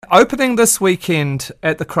Opening this weekend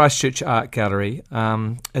at the Christchurch Art Gallery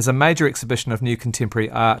is a major exhibition of new contemporary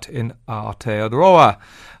art in Aotearoa.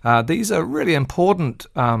 These are really important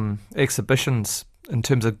exhibitions in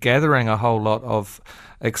terms of gathering a whole lot of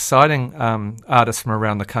exciting artists from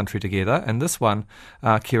around the country together. And this one,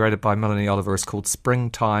 curated by Melanie Oliver, is called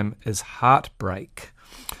Springtime is Heartbreak,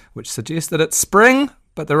 which suggests that it's spring,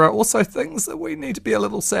 but there are also things that we need to be a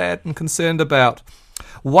little sad and concerned about.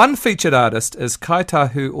 One featured artist is Kāi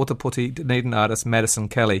Tahu Otepoti Dunedin artist Madison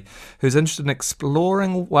Kelly, who's interested in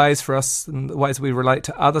exploring ways for us and the ways we relate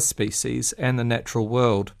to other species and the natural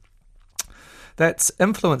world. That's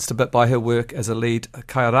influenced a bit by her work as a lead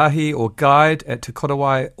kairahi or guide at Te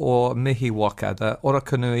Korowai or Mihiwaka, the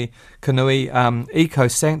Orokonui Eco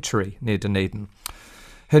Sanctuary near Dunedin.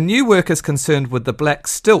 Her new work is concerned with the black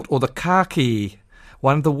stilt or the kakī,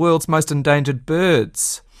 one of the world's most endangered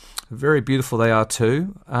birds. Very beautiful they are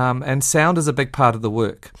too, and sound is a big part of the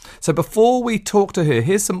work. So before we talk to her,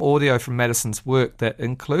 here's some audio from Madison's work that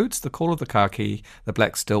includes the call of the kakī, the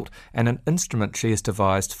black stilt, and an instrument she has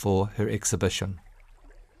devised for her exhibition.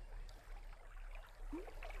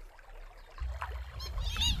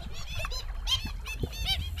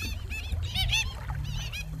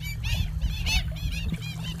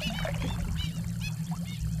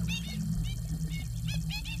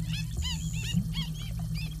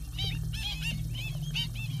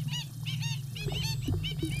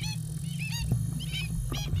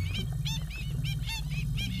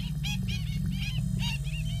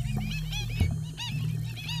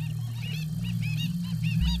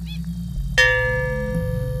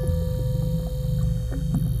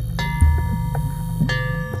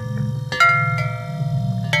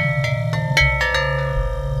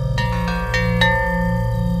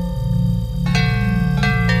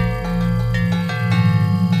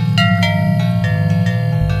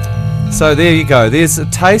 So there you go. There's a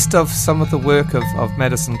taste of some of the work of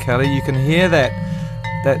Madison Kelly. You can hear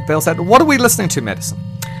that bell sound. What are we listening to, Madison?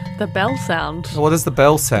 The bell sound. What is the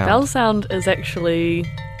bell sound? Bell sound is actually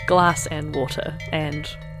glass and water and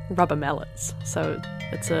rubber mallets. So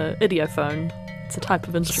it's a idiophone. It's a type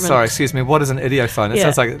of instrument. Sorry, excuse me. What is an idiophone? It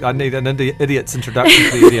Yeah. sounds like I need an idiot's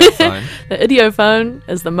introduction to the idiophone. The idiophone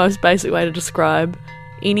is the most basic way to describe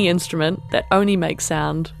any instrument that only makes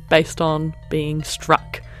sound based on being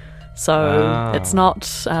struck. So it's not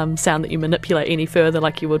sound that you manipulate any further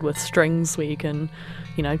like you would with strings, where you can,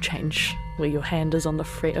 change where your hand is on the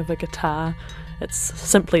fret of a guitar. It's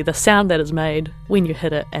simply the sound that is made when you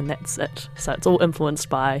hit it, and that's it. So it's all influenced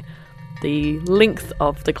by the length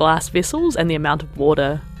of the glass vessels and the amount of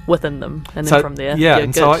water within them, and then from there, yeah. you're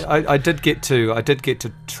And good. so I did get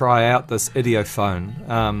to try out this idiophone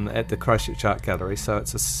at the Christchurch Art Gallery. So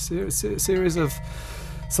it's a series of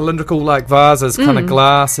cylindrical like vases, kind of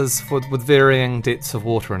glasses with varying depths of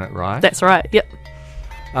water in it, right? That's right. Yep.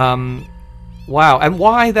 Wow. And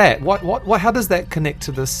why that? What? How does that connect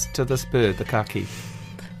to this bird, the kakī?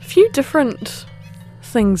 A few different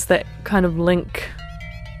things that kind of link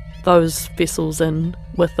those vessels in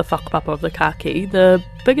with the whakapapa of the kakī. The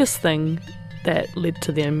biggest thing that led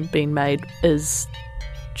to them being made is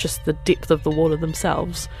just the depth of the water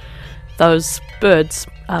themselves. Those birds,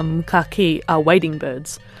 kakī, are wading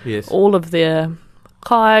birds. Yes. All of their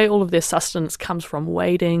kai, all of their sustenance comes from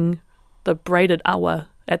wading the braided awa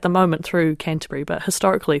at the moment through Canterbury, but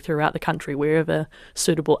historically throughout the country, wherever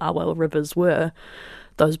suitable awa rivers were,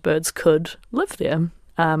 those birds could live there.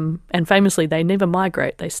 And famously, they never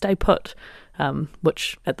migrate, they stay put,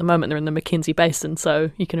 which at the moment they're in the Mackenzie Basin,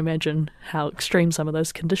 so you can imagine how extreme some of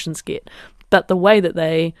those conditions get. But the way that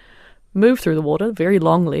they move through the water, very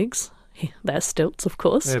long legs, they're stilts, of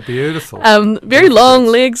course. They're beautiful. Very long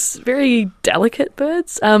legs, very delicate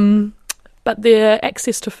birds, but their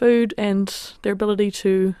access to food and their ability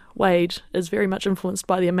to wade is very much influenced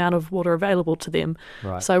by the amount of water available to them.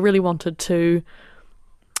 Right. So I really wanted to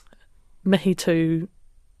mihi to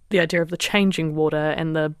the idea of the changing water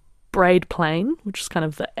and the braid plane, which is kind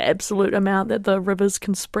of the absolute amount that the rivers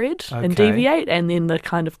can spread and deviate, and then the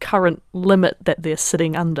kind of current limit that they're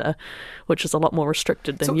sitting under, which is a lot more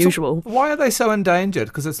restricted than usual. So why are they so endangered?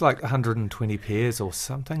 Because it's like 120 pairs or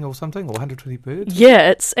something, or 120 birds? Yeah,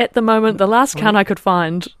 it's at the moment, the last count I could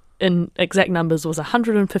find in exact numbers was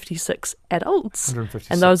 156 adults,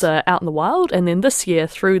 156. and those are out in the wild. And then this year,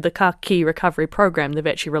 through the kakī recovery program, they've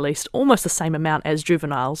actually released almost the same amount as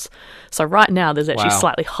juveniles. So right now, there's actually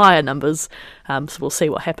slightly higher numbers. So we'll see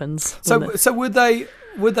what happens. So would they?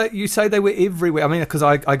 Were they? You say they were everywhere. I mean, because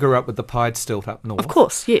I grew up with the pied stilt up north. Of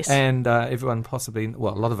course, yes. And everyone possibly,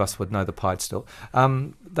 well, a lot of us would know the pied stilt.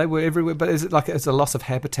 They were everywhere, but is it like it's a loss of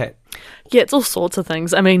habitat? Yeah, it's all sorts of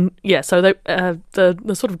things. I mean, yeah, so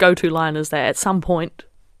the sort of go-to line is that at some point,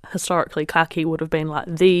 historically, kakī would have been like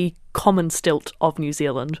the common stilt of New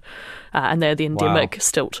Zealand, and they're the endemic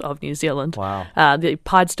stilt of New Zealand. Wow. The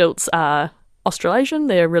pied stilts are Australasian.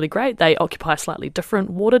 They're really great. They occupy slightly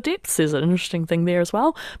different water depths. There's an interesting thing there as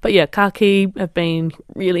well. But yeah, kakī have been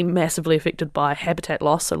really massively affected by habitat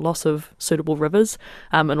loss, so loss of suitable rivers,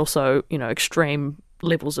 and also, extreme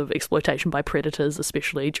levels of exploitation by predators,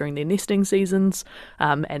 especially during their nesting seasons,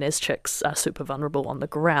 and as chicks are super vulnerable on the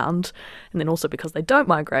ground. And then also because they don't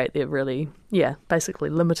migrate, they're really, basically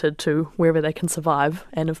limited to wherever they can survive,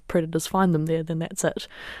 and if predators find them there, then that's it.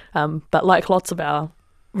 But like lots of our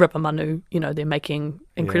river manu, they're making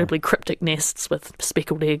incredibly cryptic nests with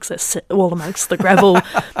speckled eggs that sit all amongst the gravel,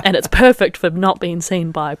 and it's perfect for not being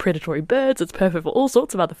seen by predatory birds. It's perfect for all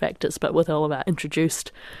sorts of other factors, but with all of our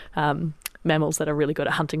introduced mammals that are really good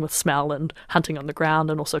at hunting with smell and hunting on the ground,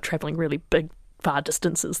 and also travelling really big, far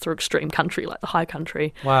distances through extreme country like the high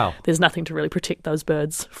country. Wow. There's nothing to really protect those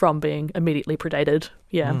birds from being immediately predated.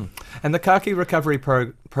 Yeah. And the kakī recovery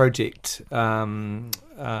project,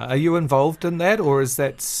 are you involved in that, or is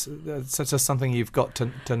that such as something you've got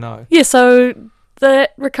to know? Yeah, so the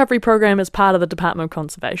recovery program is part of the Department of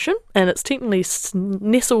Conservation, and it's technically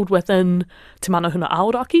nestled within Te Manahuna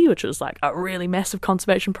Aoraki, which is like a really massive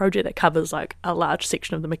conservation project that covers like a large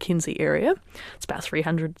section of the Mackenzie area. It's about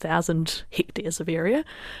 300,000 hectares of area.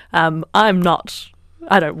 I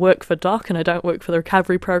don't work for DOC and I don't work for the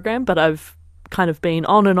recovery program, but I've kind of been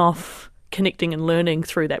on and off connecting and learning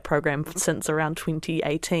through that program since around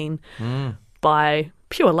 2018. By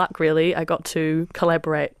pure luck, really. I got to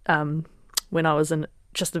collaborate when I was in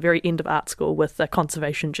just the very end of art school with a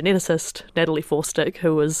conservation geneticist, Natalie Forstick,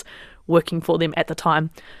 who was working for them at the time,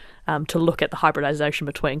 to look at the hybridization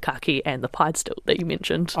between kakī and the pied stilt that you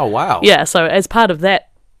mentioned. Oh, wow. Yeah, so as part of that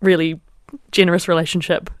really generous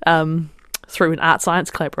relationship, through an art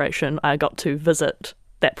science collaboration, I got to visit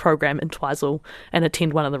that program in Twizel and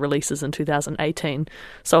attend one of the releases in 2018.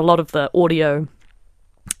 So a lot of the audio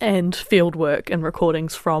and field work and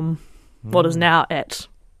recordings from what is now at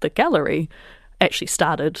the gallery actually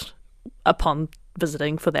started upon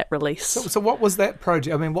visiting for that release. So what was that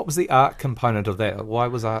project? I mean, what was the art component of that? Why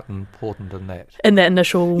was art important in that? In that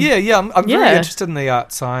initial... Yeah, I'm very interested in the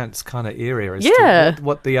art science kind of area. As to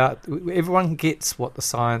what the art... Everyone gets what the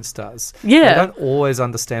science does. Yeah. They don't always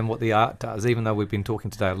understand what the art does, even though we've been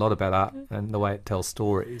talking today a lot about art and the way it tells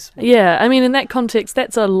stories. Yeah, I mean, in that context,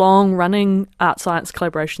 that's a long-running art science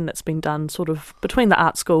collaboration that's been done sort of between the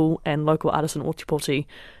art school and local artists in Aotearoa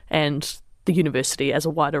and the university as a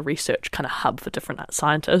wider research kind of hub for different art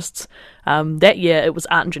scientists. That year it was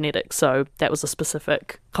art and genetics, so that was a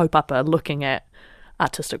specific kaupapa looking at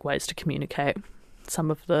artistic ways to communicate some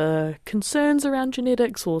of the concerns around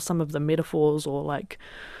genetics or some of the metaphors or like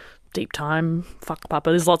deep time whakapapa.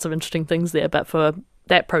 There's lots of interesting things there, but for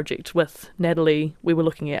that project with Natalie, we were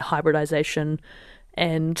looking at hybridization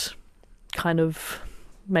and kind of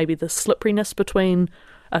maybe the slipperiness between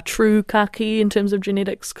a true kakī in terms of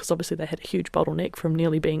genetics, because obviously they had a huge bottleneck from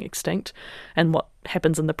nearly being extinct, and what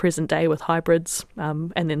happens in the present day with hybrids,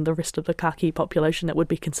 and then the rest of the kakī population that would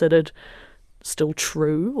be considered still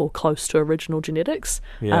true or close to original genetics.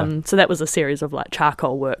 Yeah. So that was a series of like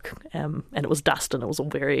charcoal work, and it was dust, and it was all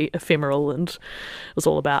very ephemeral, and it was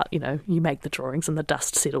all about, you make the drawings and the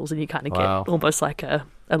dust settles and you kind of get almost like a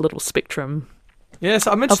little spectrum. Yes,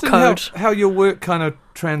 I'm interested in how your work kind of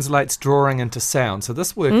translates drawing into sound. So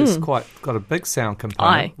this work has got a big sound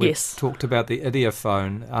component. We've talked about the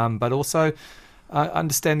idiophone, but also I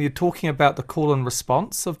understand you're talking about the call and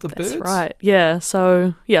response of the birds. That's right, yeah.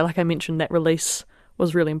 So, like I mentioned, that release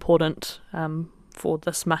was really important for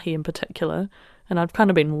this mahi in particular, and I've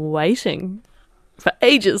kind of been waiting for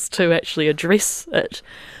ages to actually address it.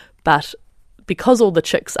 But because all the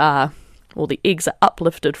chicks or the eggs are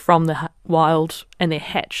uplifted from the wild and they're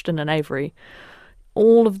hatched in an aviary,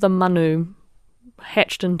 all of the manu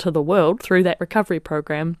hatched into the world through that recovery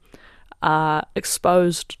program are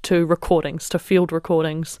exposed to recordings, to field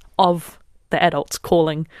recordings of the adults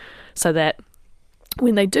calling, so that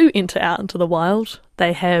when they do enter out into the wild,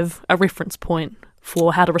 they have a reference point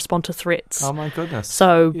for how to respond to threats. Oh my goodness.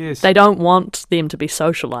 So they don't want them to be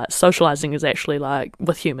socialised. Socialising is actually, like,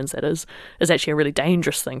 with humans that is actually a really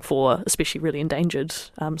dangerous thing for especially really endangered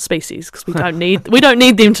species, because we don't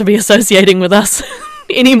need them to be associating with us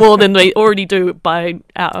any more than they already do by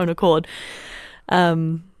our own accord.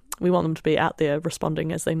 We want them to be out there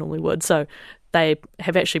responding as they normally would. So they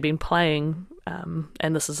have actually been playing,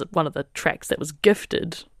 and this is one of the tracks that was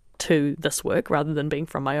gifted to this work rather than being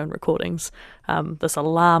from my own recordings, this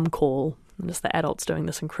alarm call, and just the adults doing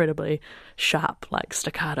this incredibly sharp, like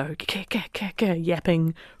staccato,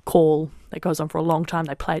 yapping call that goes on for a long time.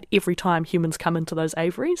 They play it every time humans come into those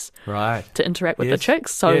aviaries to interact with the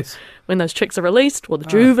chicks. So when those chicks are released, or the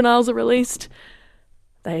juveniles are released,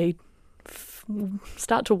 they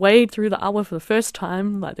start to wade through the awa for the first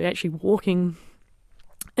time, like they're actually walking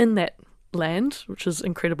in that land, which is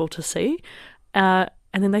incredible to see.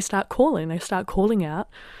 And then they start calling out,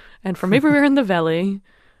 and from everywhere in the valley,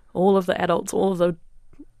 all of the adults, all of the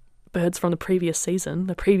birds from the previous season,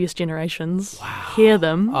 the previous generations, hear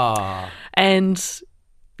them. And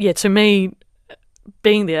yeah, to me,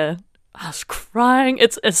 being there, I was crying.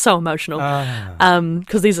 It's so emotional,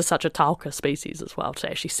 because these are such a tauka species as well.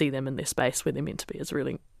 To actually see them in their space where they're meant to be is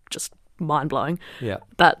really just mind blowing. Yeah,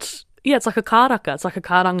 but yeah, it's like a karaka. It's like a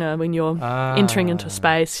karanga when you're entering into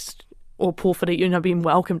space. Or pōwhiri, being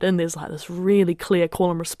welcomed in. There's like this really clear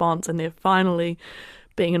call and response, and they're finally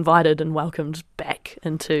being invited and welcomed back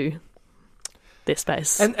into their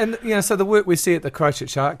space. And so the work we see at the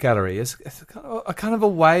Christchurch Art Gallery is a kind of a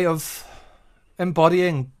way of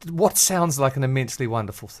embodying what sounds like an immensely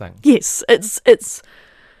wonderful thing. Yes, it's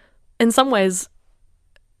in some ways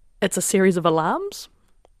it's a series of alarms,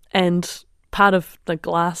 and part of the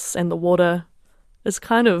glass and the water is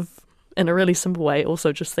kind of, in a really simple way,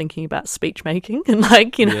 also just thinking about speech making and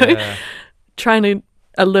trying to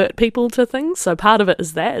alert people to things. So part of it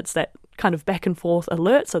is that it's that kind of back and forth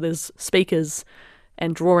alert. So there's speakers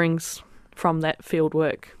and drawings from that field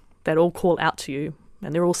work that all call out to you,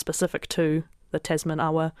 and they're all specific to the Tasman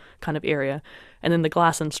awa kind of area. And then the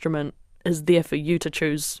glass instrument is there for you to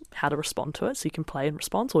choose how to respond to it. So you can play in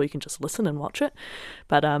response, or you can just listen and watch it.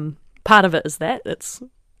 But part of it is that it's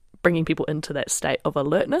bringing people into that state of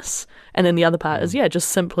alertness. And then the other part is, just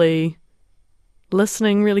simply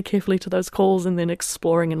listening really carefully to those calls, and then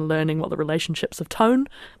exploring and learning what the relationships of tone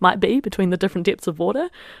might be between the different depths of water.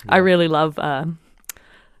 I really love,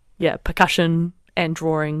 percussion and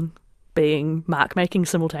drawing being mark making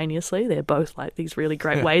simultaneously. They're both like these really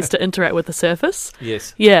great ways to interact with the surface.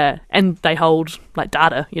 Yes. Yeah, and they hold like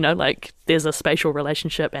data, like there's a spatial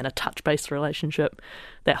relationship and a touch-based relationship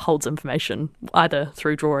that holds information either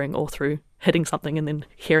through drawing or through hitting something and then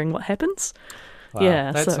hearing what happens. Wow,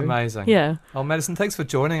 yeah, that's amazing. Yeah. Oh, Madison, thanks for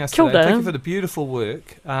joining us Kia today. ora. Thank you for the beautiful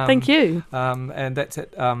work. Thank you. And that's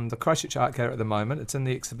at the Christchurch Art Gallery at the moment. It's in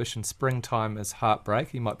the exhibition Springtime is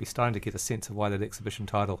Heartbreak. You might be starting to get a sense of why that exhibition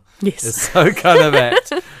title is so kind of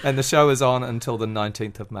apt. And the show is on until the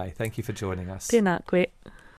 19th of May. Thank you for joining us. Tēnā koe.